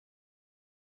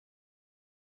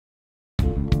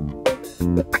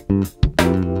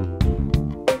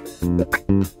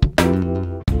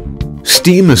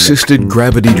Steam-assisted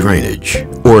gravity drainage,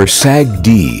 or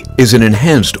SAGD, is an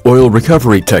enhanced oil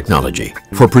recovery technology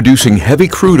for producing heavy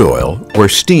crude oil where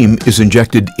steam is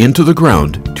injected into the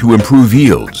ground to improve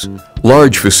yields.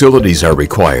 Large facilities are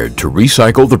required to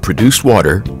recycle the produced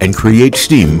water and create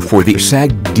steam for the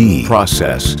SAGD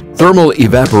process. Thermal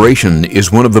evaporation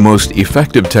is one of the most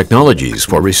effective technologies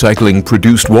for recycling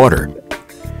produced water.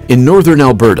 In northern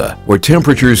Alberta, where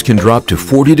temperatures can drop to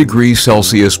 40 degrees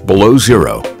Celsius below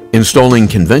zero, installing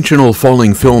conventional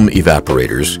falling film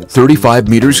evaporators 35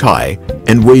 meters high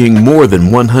and weighing more than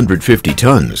 150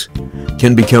 tons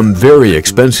can become very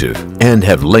expensive and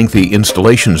have lengthy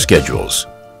installation schedules.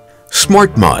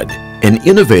 SmartMod, an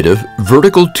innovative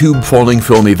vertical tube falling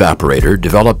film evaporator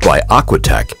developed by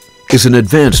Aquatech, is an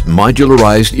advanced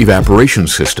modularized evaporation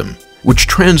system which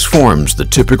transforms the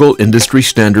typical industry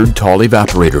standard tall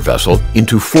evaporator vessel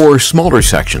into 4 smaller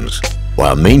sections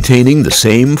while maintaining the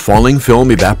same falling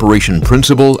film evaporation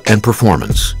principle and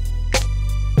performance.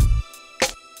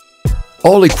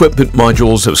 All equipment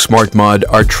modules of SmartMod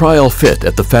are trial fit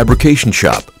at the fabrication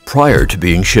shop prior to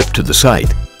being shipped to the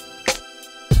site.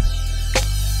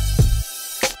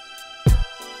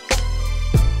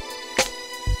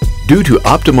 Due to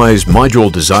optimized module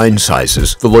design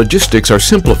sizes, the logistics are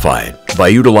simplified by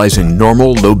utilizing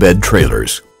normal low-bed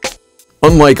trailers.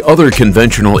 Unlike other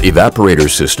conventional evaporator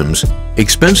systems,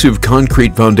 expensive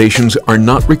concrete foundations are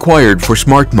not required for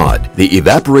SmartMod. The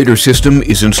evaporator system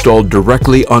is installed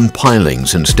directly on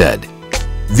pilings instead.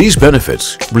 These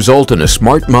benefits result in a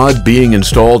SmartMod being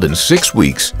installed in 6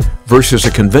 weeks versus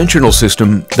a conventional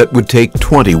system that would take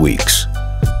 20 weeks.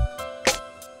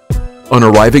 On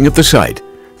arriving at the site,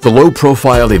 the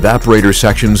low-profile evaporator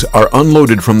sections are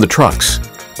unloaded from the trucks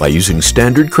by using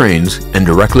standard cranes and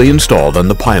directly installed on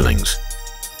the pilings.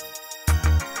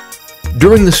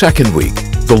 During the second week,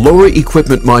 the lower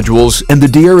equipment modules and the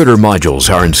deaerator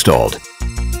modules are installed,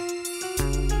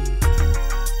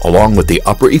 along with the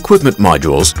upper equipment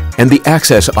modules and the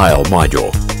access aisle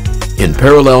module. In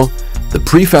parallel, the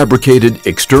prefabricated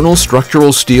external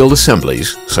structural steel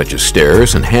assemblies, such as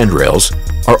stairs and handrails,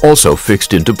 are also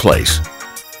fixed into place.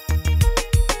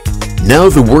 Now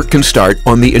the work can start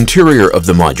on the interior of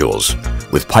the modules,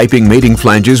 with piping mating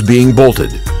flanges being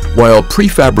bolted, while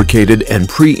prefabricated and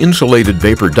pre-insulated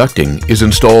vapor ducting is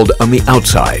installed on the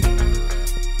outside.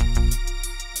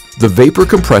 The vapor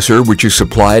compressor, which is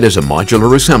supplied as a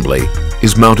modular assembly,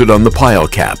 is mounted on the pile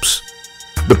caps.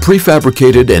 The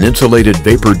prefabricated and insulated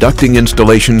vapor ducting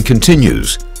installation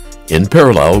continues, in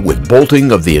parallel with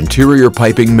bolting of the interior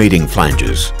piping mating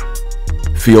flanges.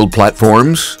 Field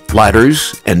platforms,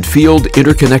 ladders, and field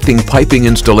interconnecting piping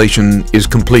installation is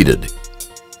completed.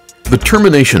 The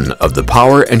termination of the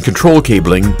power and control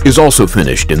cabling is also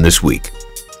finished in this week.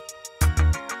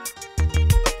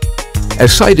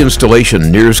 As site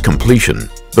installation nears completion,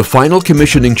 the final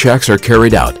commissioning checks are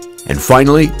carried out, and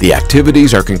finally, the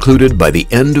activities are concluded by the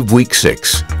end of week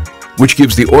 6, which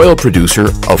gives the oil producer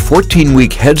a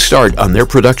 14-week head start on their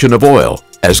production of oil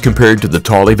as compared to the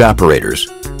tall evaporators.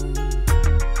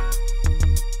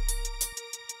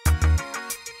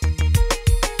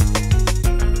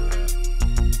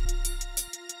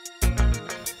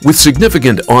 With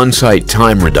significant on-site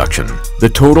time reduction,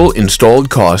 the total installed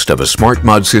cost of a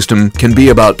SmartMod system can be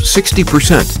about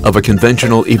 60% of a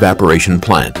conventional evaporation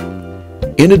plant.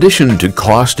 In addition to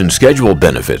cost and schedule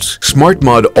benefits,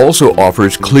 SmartMod also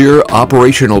offers clear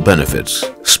operational benefits.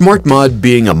 SmartMod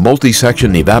being a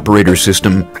multi-section evaporator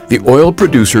system, the oil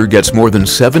producer gets more than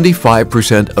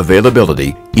 75%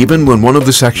 availability even when one of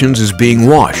the sections is being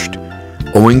washed,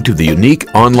 owing to the unique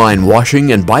online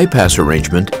washing and bypass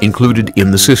arrangement included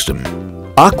in the system.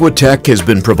 Aquatech has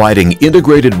been providing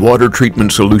integrated water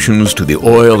treatment solutions to the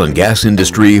oil and gas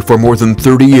industry for more than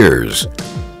 30 years.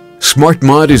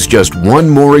 SmartMod is just one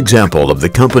more example of the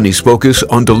company's focus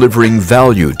on delivering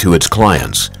value to its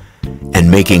clients and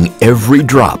making every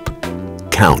drop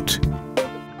count.